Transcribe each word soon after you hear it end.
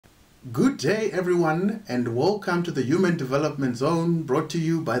Good day everyone and welcome to the Human Development Zone brought to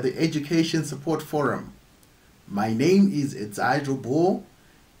you by the Education Support Forum. My name is Ndjamena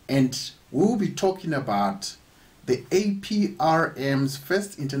and we'll be talking about the APRM's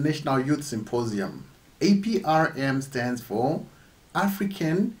first International Youth Symposium. APRM stands for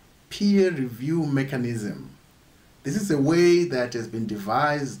African Peer Review Mechanism. This is a way that has been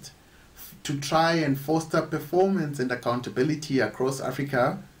devised to try and foster performance and accountability across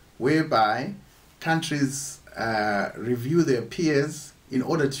Africa, whereby countries review their peers in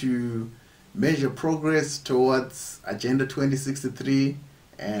order to measure progress towards Agenda 2063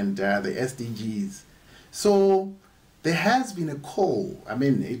 and the SDGs. So there has been a call,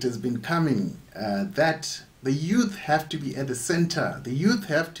 it has been coming, that the youth have to be at the center, the youth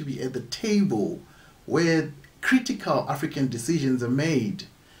have to be at the table where critical African decisions are made.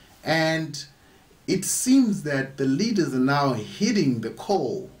 And it seems that the leaders are now heeding the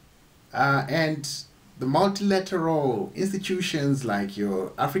call. And the multilateral institutions like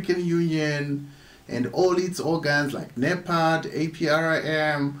your African Union and all its organs like NEPAD,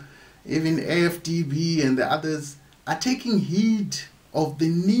 APRM, even AFDB and the others are taking heed of the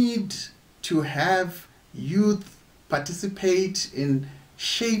need to have youth participate in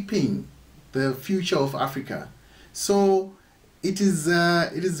shaping the future of Africa. So it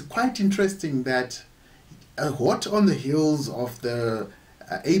is quite interesting that hot on the heels of the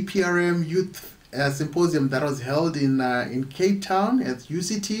APRM Youth Symposium that was held in Cape Town at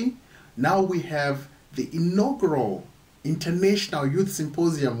UCT. Now we have the inaugural International Youth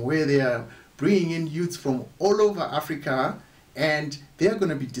Symposium where they are bringing in youths from all over Africa, and they are going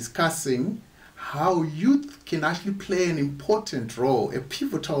to be discussing how youth can actually play an important role, a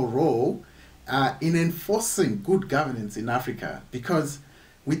pivotal role in enforcing good governance in Africa, because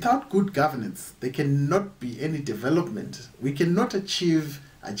without good governance, there cannot be any development. We cannot achieve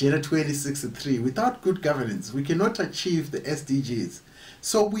Agenda 2063. Without good governance, we cannot achieve the SDGs.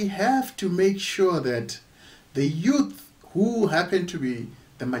 So we have to make sure that the youth, who happen to be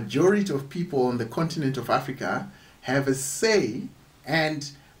the majority of people on the continent of Africa, have a say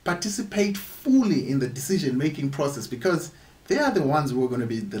and participate fully in the decision-making process, because they are the ones who are going to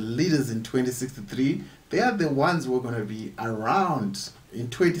be the leaders in 2063. They are the ones who are going to be around in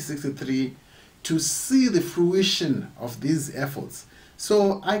 2063 to see the fruition of these efforts.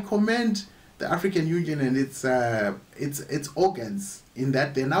 So I commend the African Union and its organs in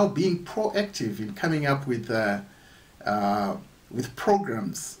that they're now being proactive in coming up with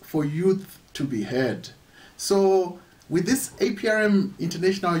programs for youth to be heard. So with this APRM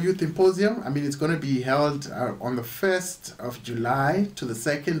International Youth Symposium, it's going to be held on the 1st of July to the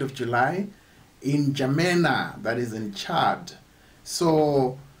 2nd of July in Ndjamena, that is in Chad.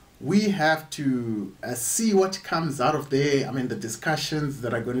 So we have to see what comes out of there. The discussions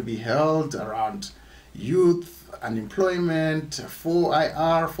that are going to be held around youth, unemployment,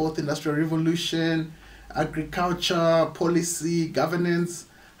 4IR, Fourth Industrial Revolution, agriculture, policy, governance,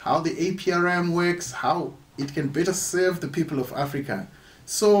 how the APRM works, how it can better serve the people of Africa.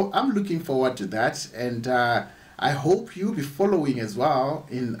 So I'm looking forward to that, and I hope you'll be following as well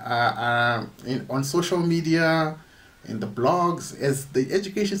on social media, in the blogs, as the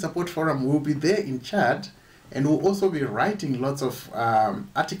Education Support Forum will be there in Chad, and we'll also be writing lots of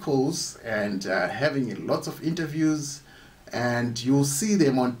articles and having lots of interviews, and you'll see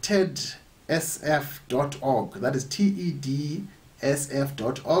them on tedsf.org. That is tedsf.org.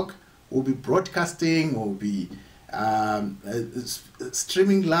 We'll be broadcasting, we'll be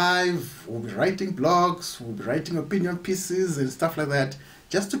streaming live, we'll be writing blogs, we'll be writing opinion pieces and stuff like that,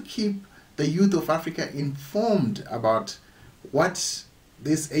 just to keep the youth of Africa informed about what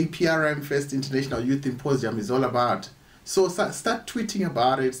this APRM First International Youth Symposium is all about. So start tweeting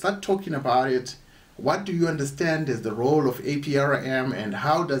about it, start talking about it. What do you understand as the role of APRM, and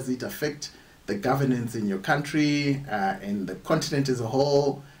how does it affect the governance in your country and the continent as a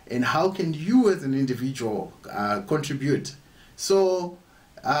whole, and how can you as an individual contribute? So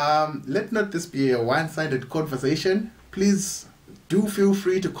let not this be a one-sided conversation. Please do feel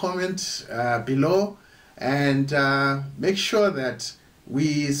free to comment below, and make sure that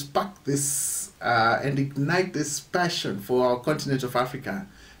we spark this and ignite this passion for our continent of Africa.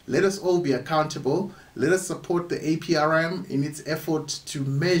 Let us all be accountable. Let us support the APRM in its effort to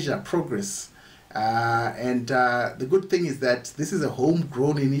measure progress. And the good thing is that this is a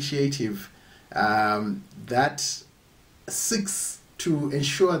homegrown initiative that seeks to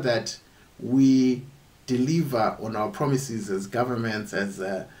ensure that we deliver on our promises as governments, as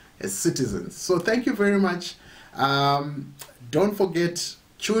citizens. So thank you very much. Don't forget,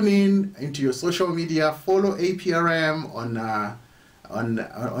 tune in into your social media, follow APRM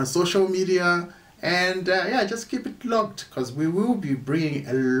on social media. And yeah, just keep it locked, because we will be bringing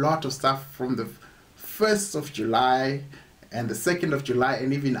a lot of stuff from the 1st of July and the 2nd of July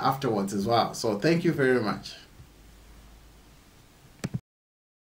and even afterwards as well. So thank you very much.